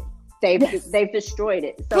ruined it. They've destroyed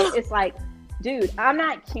it. So it's like, dude, I'm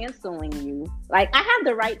not canceling you. Like, I have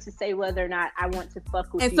the right to say whether or not I want to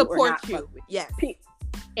fuck with and you support or not you. Fuck with yes.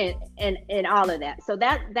 And all of that. So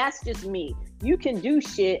that's just me. You can do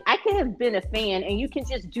shit. I could have been a fan, and you can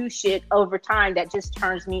just do shit over time that just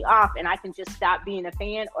turns me off, and I can just stop being a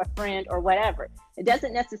fan or friend or whatever. It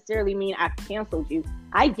doesn't necessarily mean I've canceled you.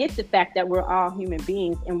 I get the fact that we're all human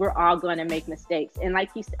beings and we're all going to make mistakes. And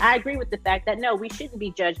like you said, I agree with the fact that no, we shouldn't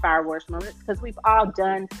be judged by our worst moments, because we've all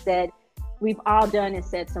done and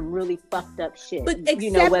said some really fucked up shit. But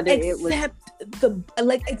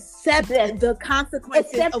accept the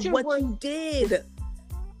consequences of what you did.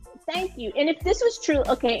 Thank you. And if this was true,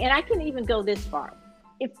 okay, and I can even go this far.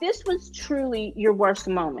 If this was truly your worst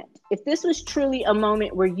moment, if this was truly a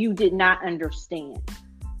moment where you did not understand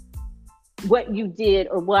what you did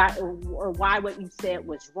or why what you said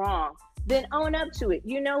was wrong, then own up to it.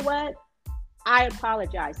 You know what? I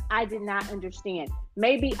apologize. I did not understand.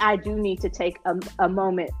 Maybe I do need to take a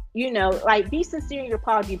moment, like, be sincere in your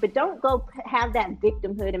apology, but don't go have that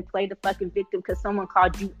victimhood and play the fucking victim because someone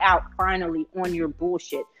called you out finally on your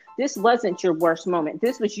bullshit. This wasn't your worst moment.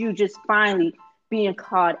 This was you just finally being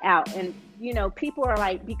called out. And, people are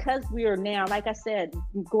like, because we are now, like I said,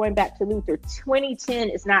 going back to Luther, 2010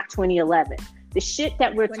 is not 2011. The shit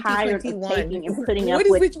that we're tired of taking and putting up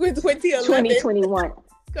with 2021.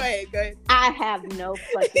 Go ahead. I have no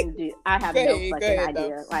fucking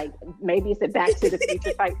idea. Like, maybe it's a Back to the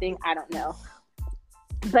Future type thing. I don't know.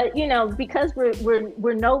 But because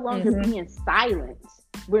we're no longer being silent.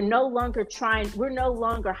 We're no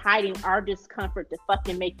longer hiding our discomfort to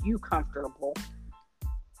fucking make you comfortable.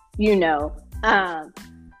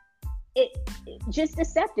 Just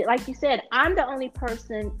accept it. Like you said, I'm the only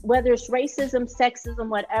person, whether it's racism, sexism,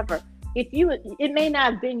 whatever. It may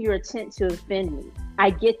not have been your intent to offend me.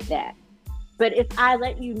 I get that. But if I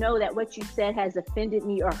let you know that what you said has offended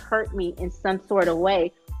me or hurt me in some sort of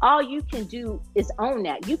way, all you can do is own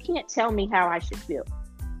that. You can't tell me how I should feel.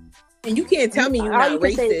 And you can't tell me you're All not you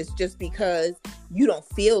can say- racist just because you don't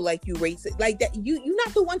feel like you racist. Like that, you're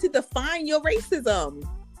not the one to define your racism.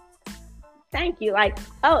 Thank you. Like,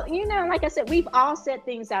 oh, you know, like I said, we've all said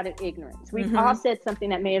things out of ignorance. We've all said something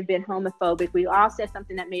that may have been homophobic. We've all said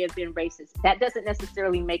something that may have been racist. That doesn't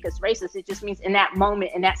necessarily make us racist. It just means in that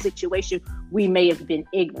moment, in that situation, we may have been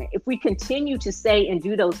ignorant. If we continue to say and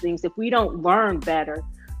do those things, if we don't learn better,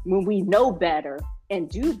 when we know better and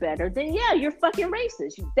do better, then yeah, you're fucking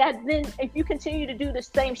racist. Then if you continue to do the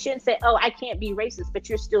same shit and say, oh, I can't be racist, but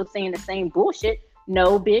you're still saying the same bullshit,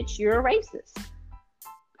 no, bitch, you're a racist.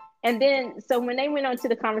 And then, so when they went on to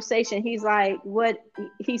the conversation, he's like, what?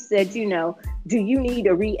 He said, you know, do you need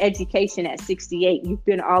a re-education at 68? You've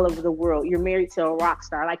been all over the world. You're married to a rock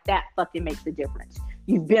star. Like, that fucking makes a difference.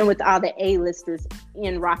 You've been with all the A-listers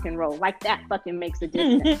in rock and roll. Like, that fucking makes a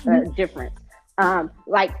difference.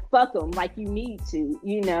 Like, fuck them. Like, you need to,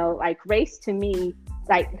 you know, like, race to me,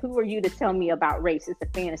 like, who are you to tell me about race? It's a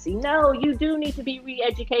fantasy. No, you do need to be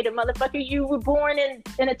re-educated, motherfucker. You were born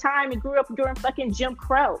in a time and grew up during fucking Jim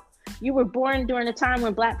Crow. You were born during a time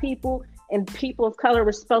when Black people and people of color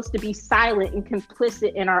were supposed to be silent and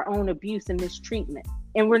complicit in our own abuse and mistreatment.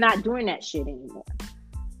 And we're not doing that shit anymore.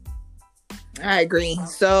 I agree.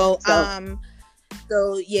 So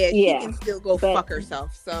yeah, she can still go fuck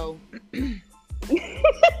herself. So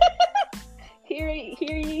hear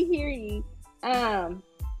ye.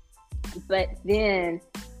 But then,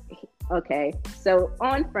 okay, so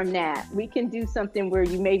on from that, we can do something where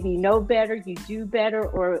you maybe know better, you do better,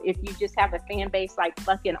 or if you just have a fan base like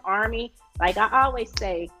fucking Army, like I always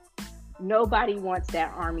say, nobody wants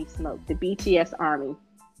that Army smoke, the BTS Army.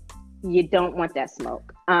 You don't want that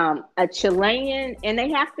smoke. A Chilean, and they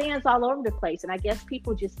have fans all over the place, and I guess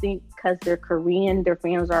people just think because they're Korean, their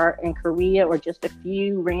fans are in Korea, or just a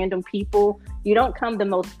few random people. You don't become the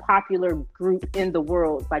most popular group in the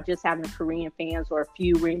world by just having Korean fans or a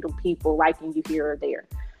few random people liking you here or there.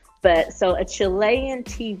 But so a Chilean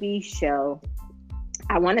TV show,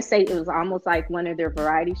 I want to say it was almost like one of their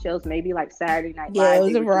variety shows, maybe like Saturday Night Live. Yeah, it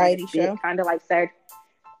was a variety show. Kind of like Saturday.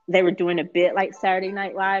 They were doing a bit like Saturday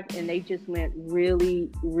Night Live, and they just went really,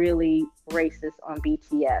 really racist on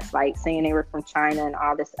BTS, like saying they were from China and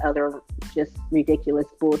all this other just ridiculous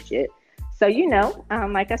bullshit. So, you know,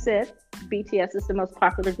 like I said, BTS is the most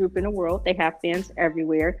popular group in the world. They have fans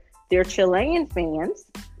everywhere. Their Chilean fans,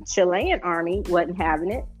 Chilean Army wasn't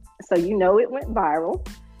having it. So, you know, it went viral.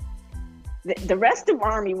 The rest of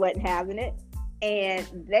Army wasn't having it.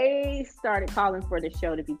 And they started calling for the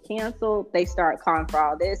show to be canceled. They started calling for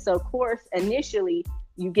all this. So, of course, initially,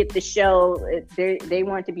 you get the show. They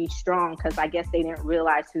wanted to be strong because I guess they didn't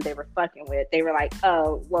realize who they were fucking with. They were like,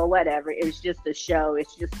 oh, well, whatever. It was just a show.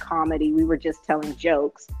 It's just comedy. We were just telling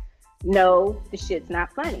jokes. No, the shit's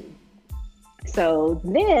not funny. So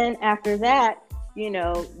then after that, you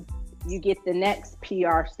know, you get the next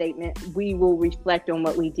PR statement. We will reflect on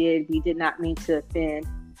what we did. We did not mean to offend,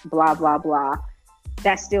 blah, blah, blah.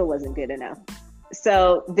 That still wasn't good enough.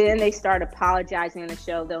 So then they start apologizing on the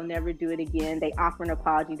show. They'll never do it again. They offer an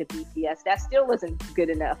apology to BTS. That still wasn't good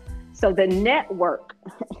enough. So the network,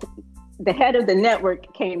 the head of the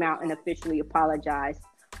network came out and officially apologized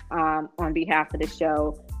on behalf of the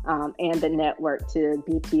show and the network to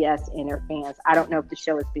BTS and their fans. I don't know if the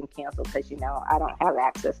show has been canceled because, you know, I don't have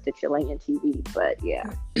access to Chilean TV, but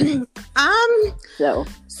yeah.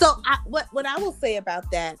 What I will say about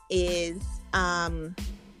that is,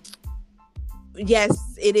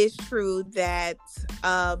 yes, it is true that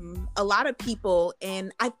a lot of people,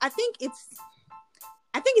 and I think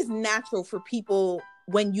it's natural for people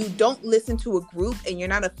when you don't listen to a group and you're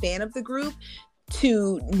not a fan of the group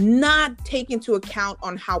to not take into account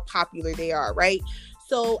on how popular they are, right?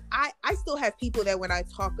 So I still have people that when I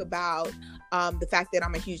talk about the fact that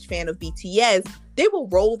I'm a huge fan of BTS, they will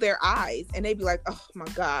roll their eyes and they'd be like, oh my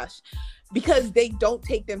gosh, because they don't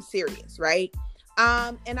take them serious, right?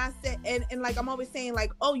 And I said, and like I'm always saying,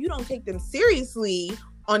 like, oh, you don't take them seriously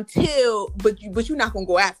but you're not gonna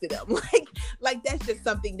go after them. like that's just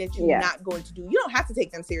something that you're not going to do. You don't have to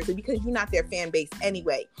take them seriously because you're not their fan base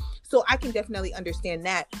anyway. So I can definitely understand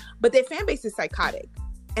that. But their fan base is psychotic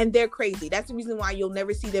and they're crazy. That's the reason why you'll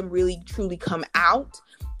never see them really truly come out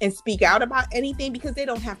and speak out about anything, because they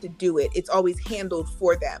don't have to do it. It's always handled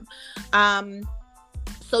for them.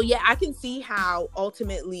 So yeah, I can see how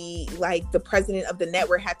ultimately like the president of the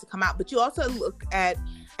network had to come out. But you also look at,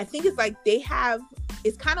 I think it's like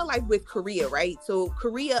it's kind of like with Korea, right? So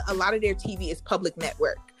Korea, a lot of their TV is public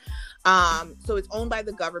network. So it's owned by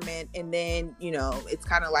the government, and then, you know, it's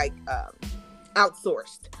kind of like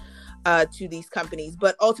outsourced. to these companies,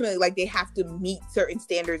 but ultimately, like, they have to meet certain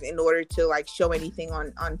standards in order to like show anything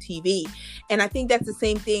on TV. And I think that's the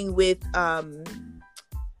same thing with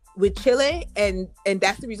Chile, and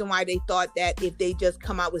that's the reason why they thought that if they just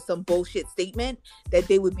come out with some bullshit statement that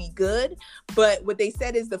they would be good. But what they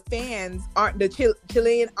said is the fans aren't the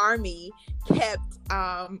Chilean army kept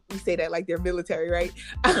we say that like they're military, right?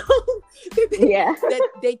 Yeah. That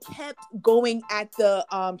they kept going at the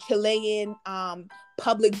Chilean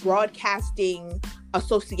public broadcasting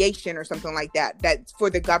association or something like that, that's for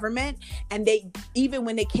the government. And they, even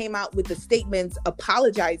when they came out with the statements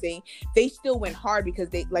apologizing, they still went hard because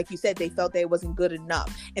they, like you said, they felt that it wasn't good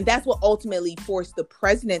enough. And that's what ultimately forced the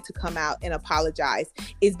president to come out and apologize,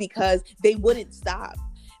 is because they wouldn't stop.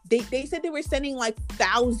 They said they were sending like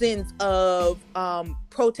thousands of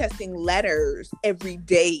protesting letters every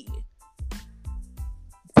day,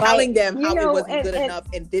 telling them how it wasn't good enough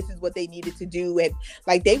and this is what they needed to do. And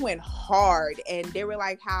like, they went hard, and they were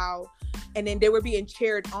like, how, and then they were being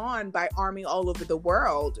cheered on by army all over the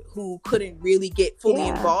world who couldn't really get fully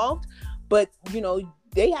involved. But, you know,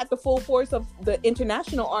 they had the full force of the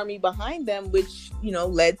international army behind them, which, you know,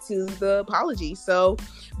 led to the apology. So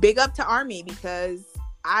big up to army, because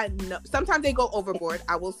I know sometimes they go overboard,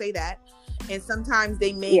 I will say that. And sometimes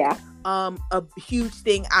they make a huge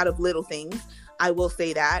thing out of little things, I will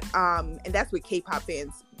say that. And that's with K-pop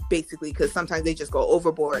fans, basically, because sometimes they just go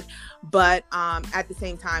overboard. But at the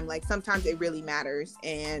same time, like, sometimes it really matters,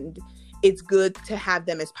 and it's good to have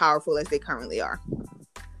them as powerful as they currently are.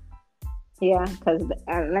 Yeah, because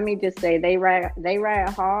let me just say, they ride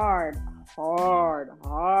hard for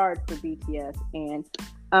BTS. And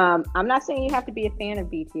I'm not saying you have to be a fan of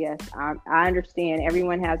BTS. I understand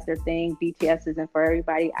everyone has their thing. BTS isn't for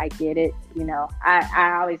everybody. I get it. You know,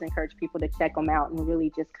 I always encourage people to check them out and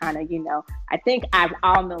really just kind of, you know, I think I've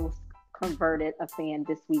almost converted a fan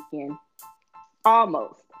this weekend.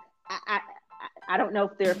 Almost. I don't know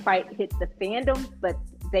if their fight hit the fandom, but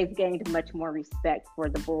they've gained much more respect for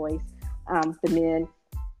the boys, the men.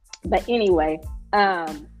 But anyway,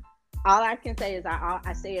 all I can say is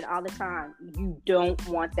I say it all the time. You don't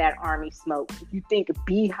want that army smoke. If you think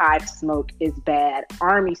beehive smoke is bad,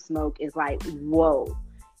 army smoke is like, whoa.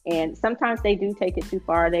 And sometimes they do take it too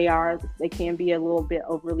far. They can be a little bit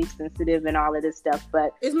overly sensitive and all of this stuff.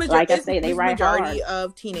 But like I say, they ride hard. Majority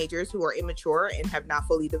of teenagers who are immature and have not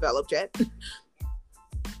fully developed yet.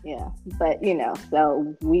 Yeah, but you know,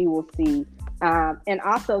 so we will see. And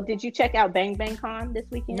also, did you check out Bang Bang Con this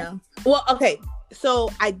weekend? No. Well, okay. So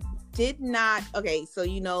I did not. Okay, so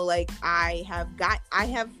you know, like I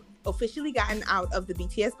have officially gotten out of the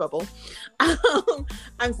BTS bubble.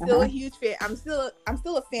 I'm still a huge fan. I'm still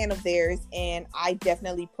a fan of theirs, and I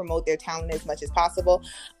definitely promote their talent as much as possible.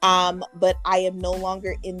 But I am no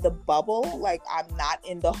longer in the bubble. Like, I'm not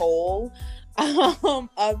in the hole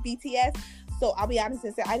of BTS. So I'll be honest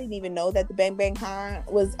and say I didn't even know that the Bang Bang Con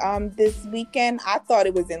was this weekend. I thought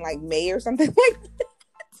it was in like May or something like that.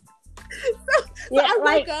 So I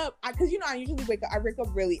wake up, because you know I usually wake up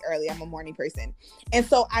really early. I'm a morning person, and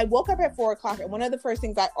so I woke up at 4:00. And one of the first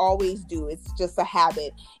things I always do, it's just a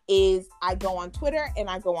habit, is I go on Twitter and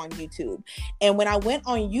I go on YouTube. And when I went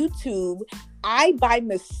on YouTube, I by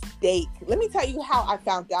mistake, let me tell you how I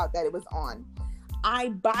found out that it was on. I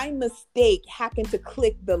by mistake happened to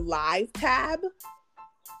click the live tab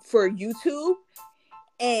for YouTube.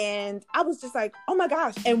 And I was just like, oh my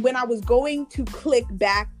gosh. And when I was going to click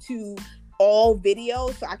back to all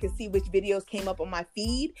videos so I could see which videos came up on my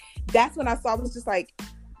feed, that's when I saw, I was just like,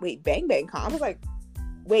 wait, Bang Bang Con. I was like,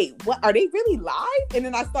 wait, what? Are they really live? And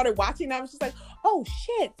then I started watching and I was just like, oh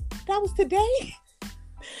shit, that was today?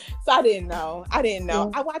 So I didn't know.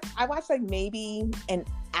 Yeah. I watched like maybe an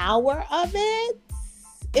hour of it.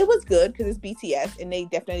 It was good because it's BTS and they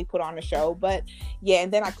definitely put on a show. But yeah,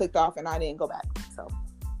 and then I clicked off and I didn't go back. So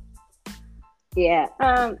yeah,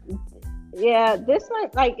 this one,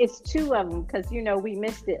 like, it's two of them because you know we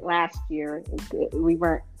missed it last year. We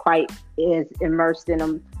weren't quite as immersed in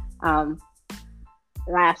them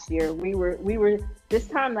last year. We were this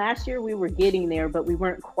time last year we were getting there, but we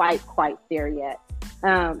weren't quite there yet.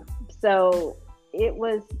 So it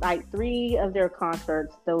was like 3 of their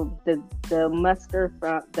concerts. The muster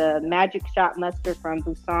from the Magic Shot muster from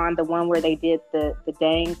Busan, the one where they did the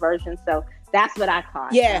dang version. So that's what I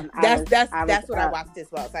caught. Yeah, that's what I watched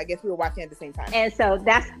as well. So I guess we were watching at the same time. And so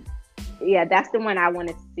that's the one I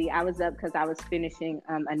wanted to see. I was up because I was finishing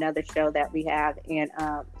another show that we have, and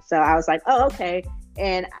so I was like, oh, okay.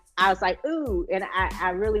 And I was like, ooh, and I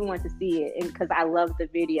really want to see it, and because I love the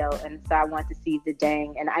video, and so I want to see the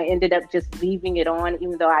dang. And I ended up just leaving it on,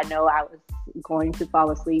 even though I know I was going to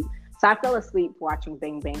fall asleep. So I fell asleep watching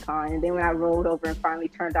Bang Bang Con, and then when I rolled over and finally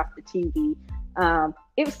turned off the TV,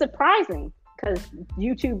 it was surprising because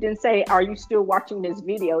YouTube didn't say, "Are you still watching this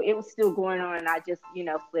video?" It was still going on, and I just,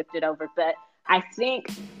 flipped it over. But I think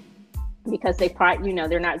because they probably,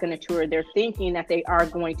 they're not going to tour, they're thinking that they are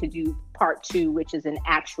going to do part 2, which is an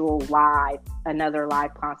actual another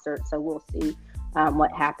live concert. So we'll see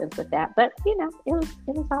what happens with that. But it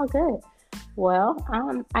was all good. Well,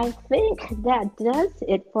 I think that does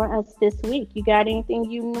it for us this week. You got anything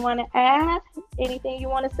you want to add? Anything you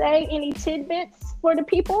want to say? Any tidbits for the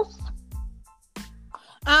peoples?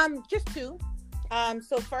 Just 2.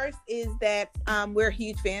 So first is that we're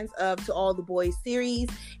huge fans of To All the Boys series,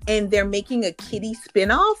 and they're making a Kitty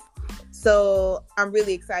spinoff. So I'm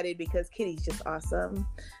really excited because Kitty's just awesome.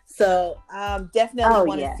 So definitely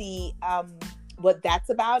want to see what that's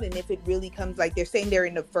about, and if it really comes, like they're saying they're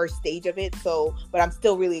in the first stage of it. So, but I'm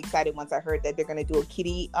still really excited once I heard that they're going to do a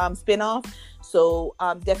Kitty spinoff. So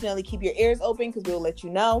definitely keep your ears open because we'll let you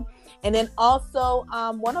know. And then also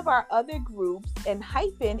one of our other groups, and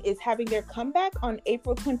Hyphen, is having their comeback on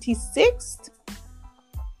April 26th.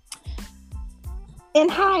 And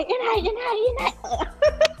hi.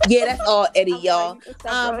 Yeah, that's all Eddie, y'all.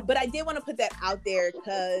 But I did want to put that out there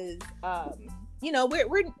because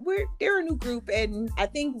we're they're a new group, and I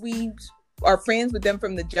think we are friends with them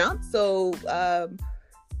from the jump. So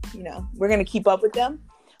we're gonna keep up with them.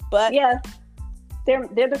 But yeah, they're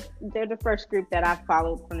the first group that I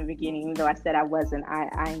followed from the beginning. Even though I said I wasn't, I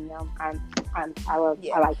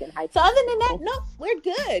like it. So other than that, no, we're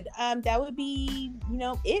good. That would be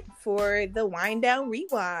it for the Wind Down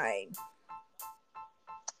Rewind.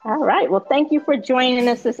 All right. Well, thank you for joining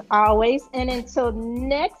us as always. And until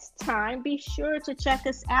next time, be sure to check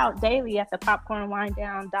us out daily at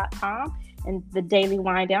thepopcornwinddown.com and the Daily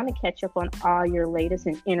Wind Down to catch up on all your latest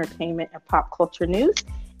in entertainment and pop culture news.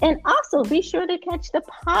 And also be sure to catch the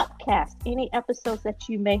podcast, any episodes that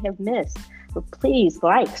you may have missed. But please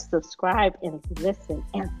like, subscribe, and listen,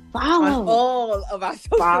 and follow on all of our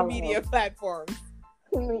social media platforms.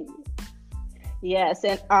 Yes,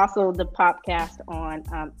 and also the podcast on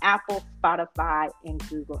Apple, Spotify, and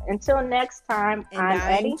Google. Until next time, I'm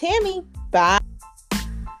Eddie. Tammy. Bye.